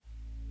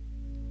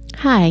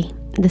Hi,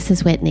 this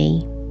is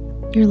Whitney.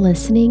 You're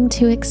listening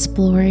to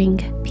Exploring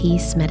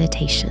Peace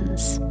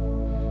Meditations.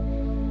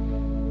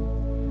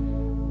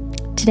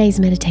 Today's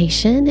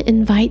meditation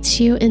invites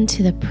you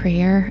into the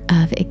prayer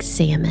of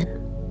Examen.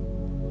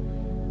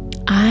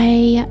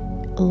 I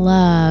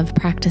love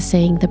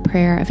practicing the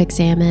prayer of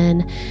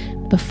Examen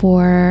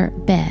before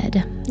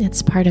bed.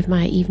 It's part of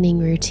my evening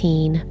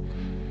routine.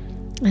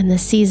 And the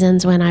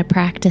seasons when I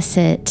practice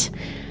it,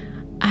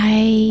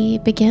 I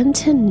begin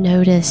to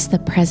notice the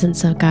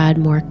presence of God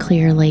more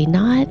clearly,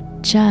 not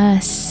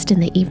just in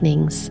the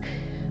evenings,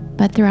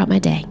 but throughout my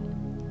day.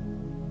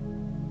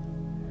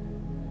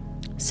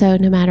 So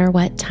no matter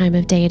what time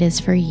of day it is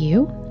for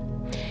you,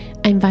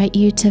 I invite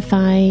you to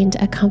find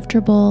a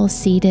comfortable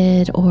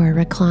seated or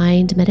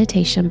reclined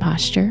meditation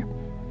posture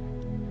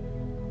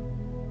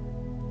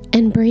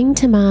and bring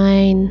to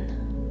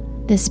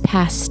mind this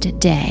past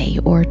day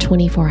or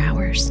 24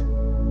 hours.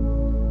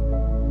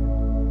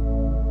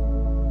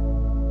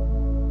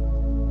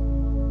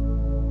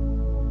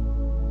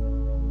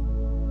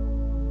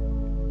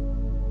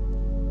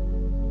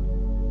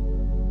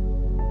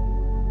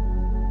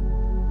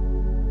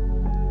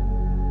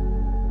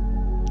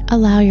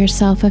 Allow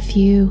yourself a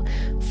few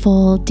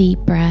full, deep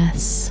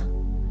breaths,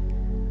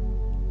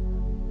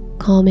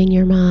 calming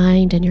your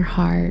mind and your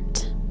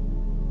heart.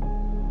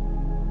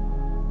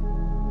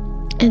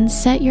 And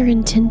set your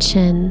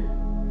intention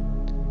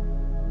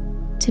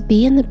to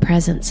be in the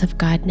presence of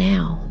God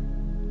now.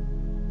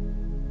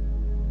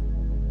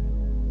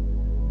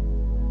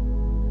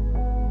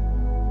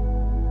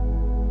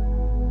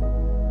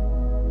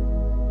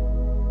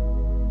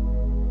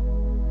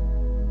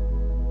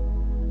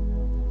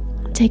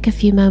 Take a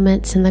few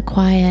moments in the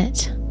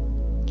quiet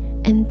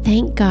and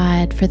thank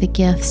God for the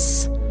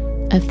gifts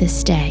of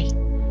this day.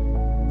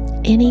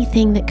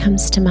 Anything that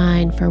comes to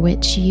mind for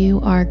which you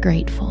are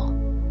grateful.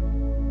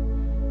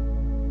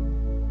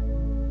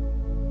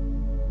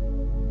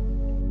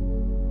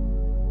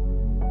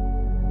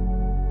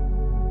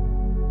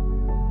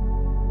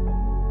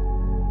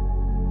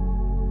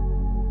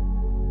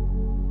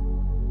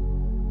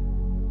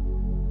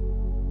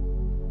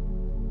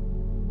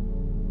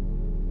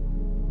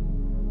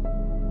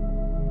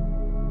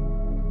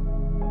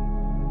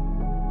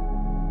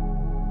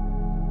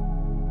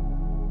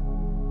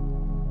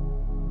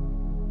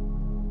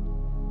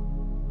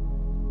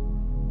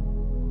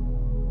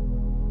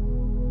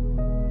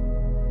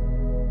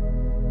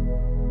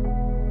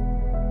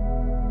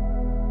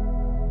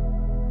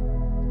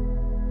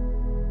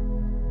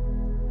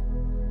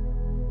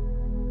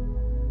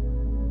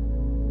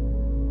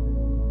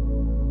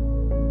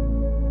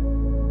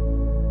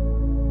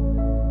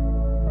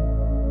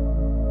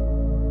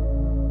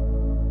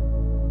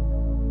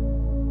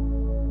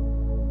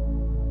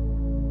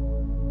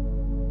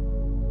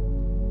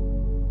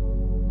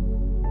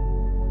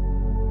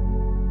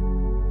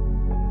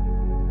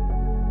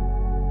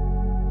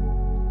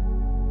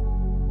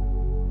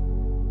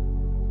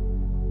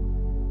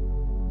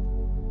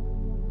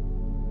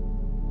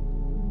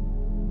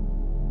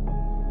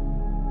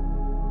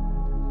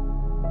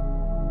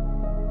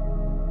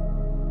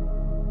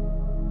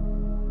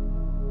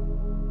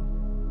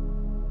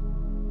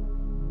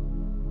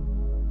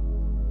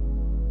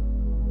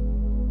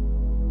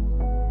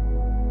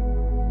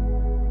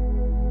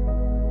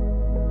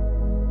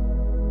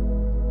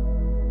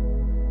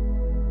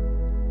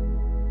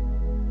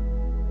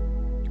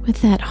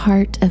 With that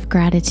heart of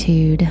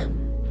gratitude,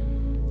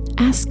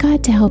 ask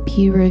God to help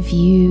you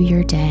review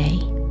your day.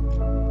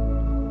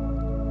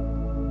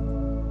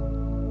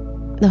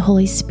 The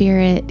Holy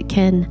Spirit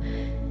can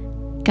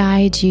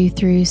guide you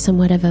through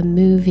somewhat of a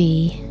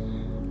movie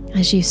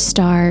as you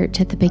start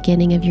at the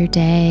beginning of your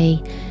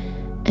day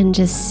and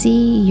just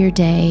see your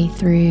day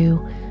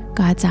through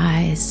God's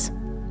eyes.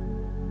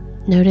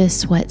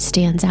 Notice what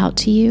stands out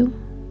to you.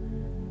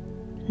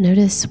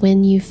 Notice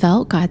when you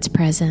felt God's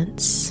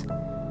presence.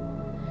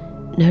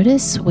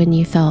 Notice when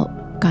you felt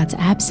God's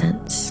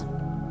absence.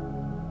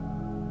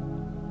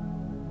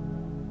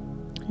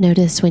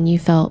 Notice when you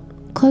felt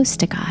close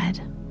to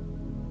God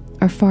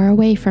or far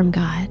away from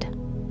God.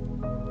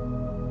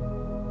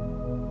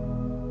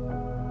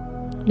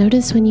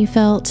 Notice when you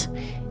felt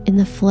in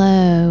the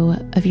flow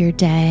of your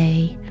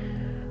day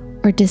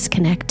or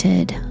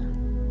disconnected.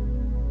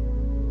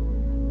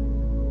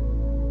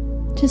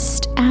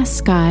 Just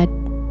ask God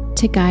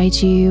to guide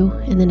you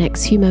in the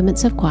next few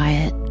moments of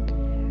quiet,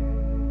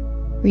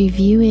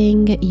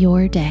 reviewing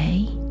your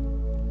day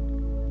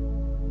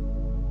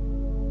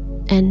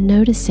and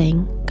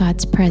noticing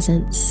God's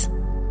presence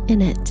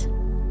in it.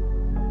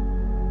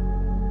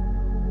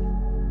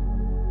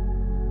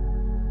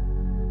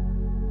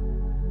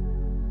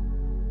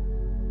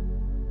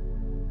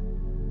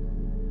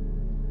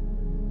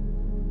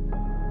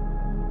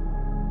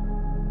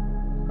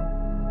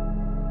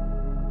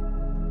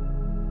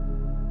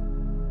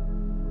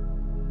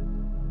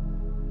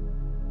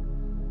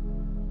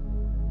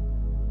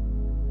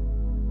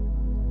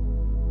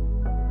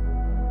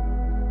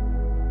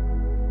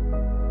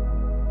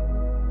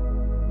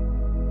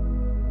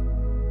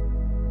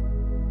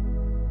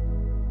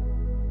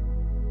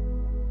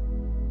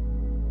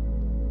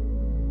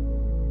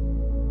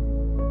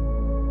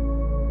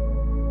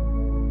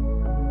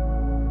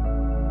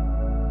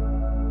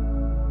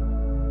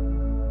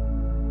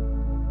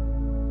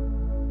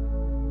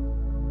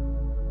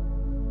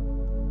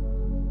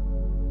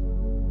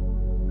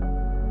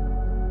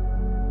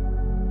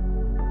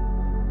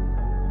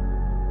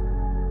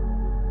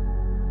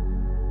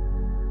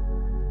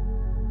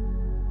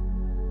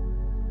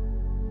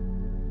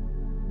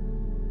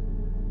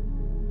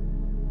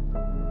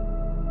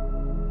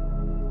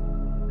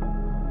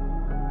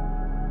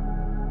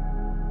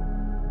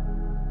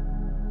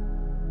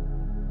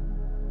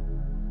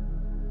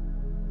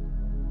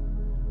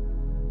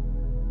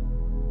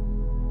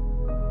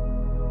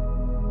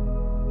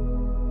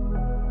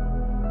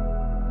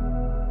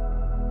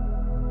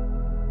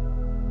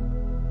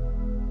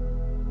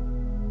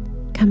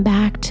 Come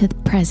back to the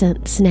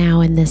presence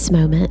now in this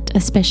moment,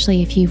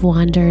 especially if you've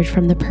wandered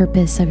from the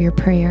purpose of your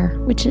prayer,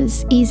 which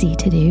is easy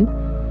to do.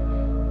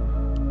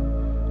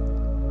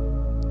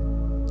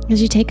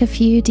 As you take a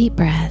few deep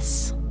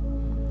breaths,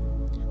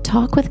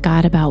 talk with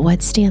God about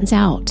what stands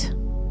out.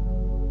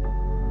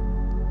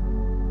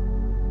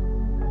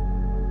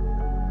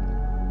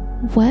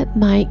 What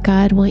might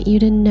God want you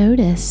to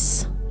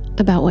notice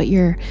about what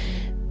you're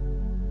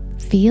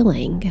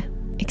feeling,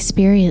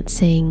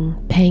 experiencing,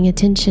 paying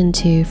attention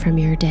to from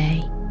your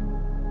day?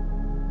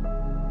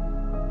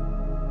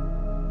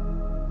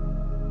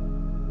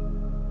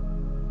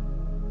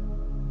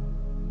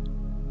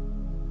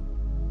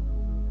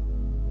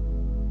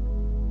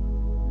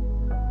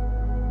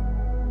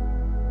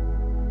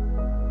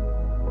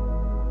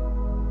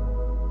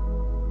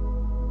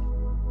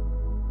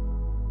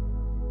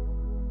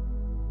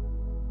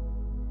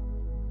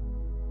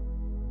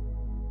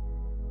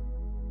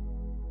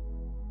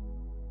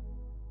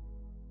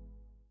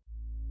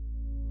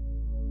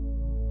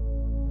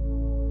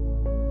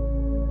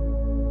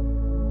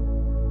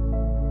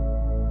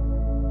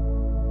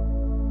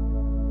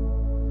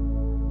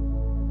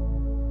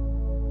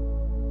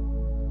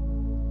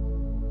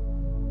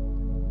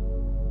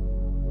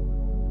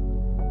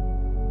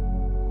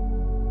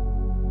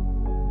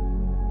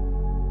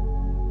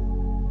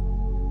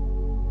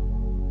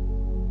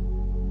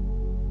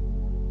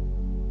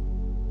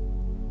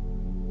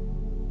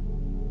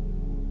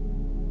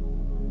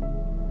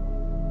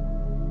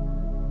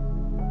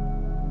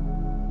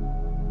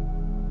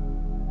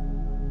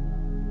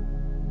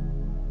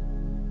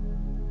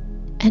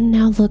 And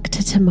now look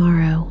to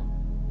tomorrow.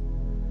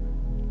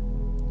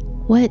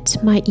 What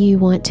might you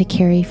want to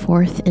carry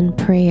forth in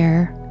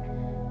prayer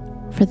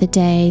for the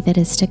day that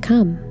is to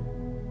come?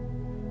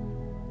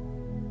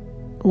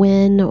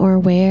 When or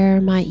where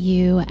might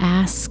you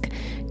ask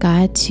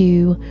God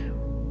to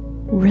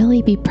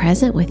really be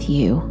present with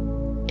you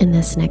in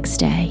this next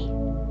day?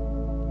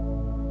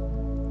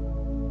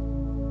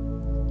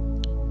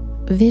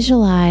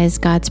 Visualize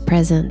God's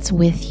presence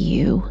with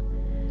you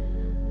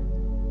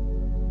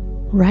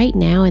right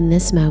now in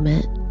this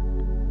moment,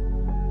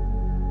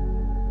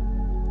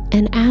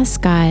 and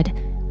ask God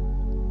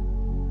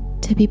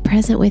to be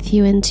present with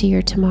you into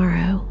your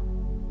tomorrow.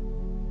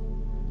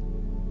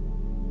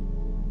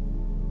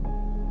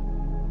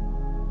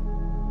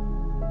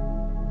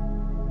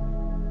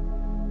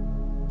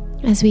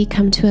 As we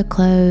come to a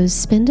close,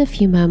 spend a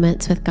few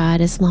moments with God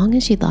as long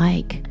as you'd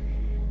like,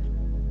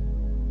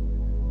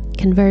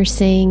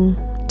 conversing,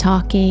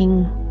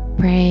 talking,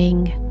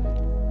 praying,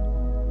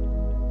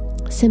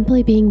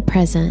 simply being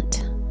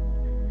present.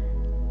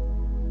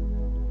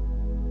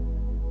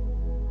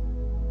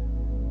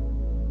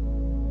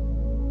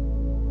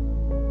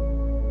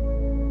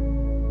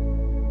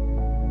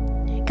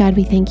 God,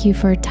 we thank you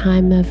for a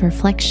time of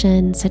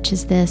reflection such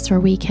as this, where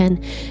we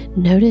can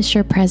notice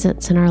your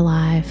presence in our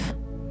life.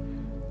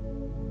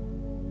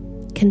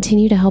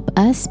 Continue to help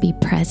us be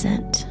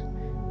present,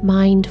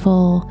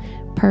 mindful,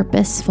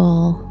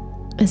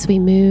 purposeful as we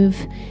move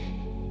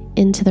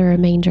into the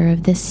remainder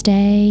of this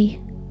day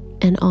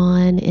and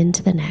on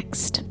into the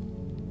next.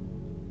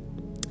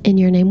 In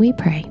your name we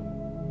pray.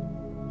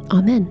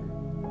 Amen.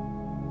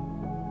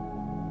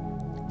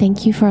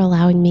 Thank you for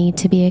allowing me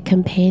to be a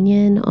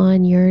companion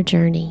on your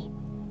journey.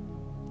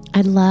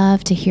 I'd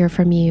love to hear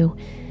from you.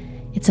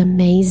 It's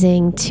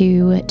amazing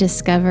to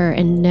discover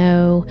and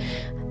know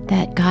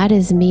that God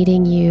is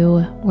meeting you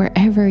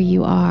wherever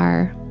you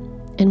are,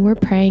 and we're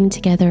praying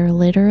together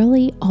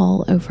literally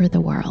all over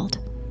the world.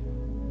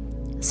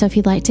 So if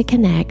you'd like to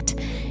connect,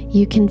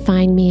 you can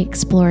find me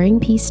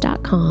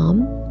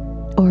exploringpeace.com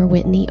or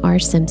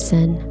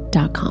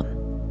whitneyrsimpson.com.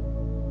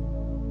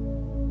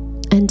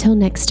 Until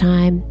next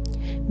time,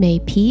 may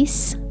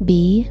peace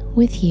be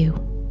with you.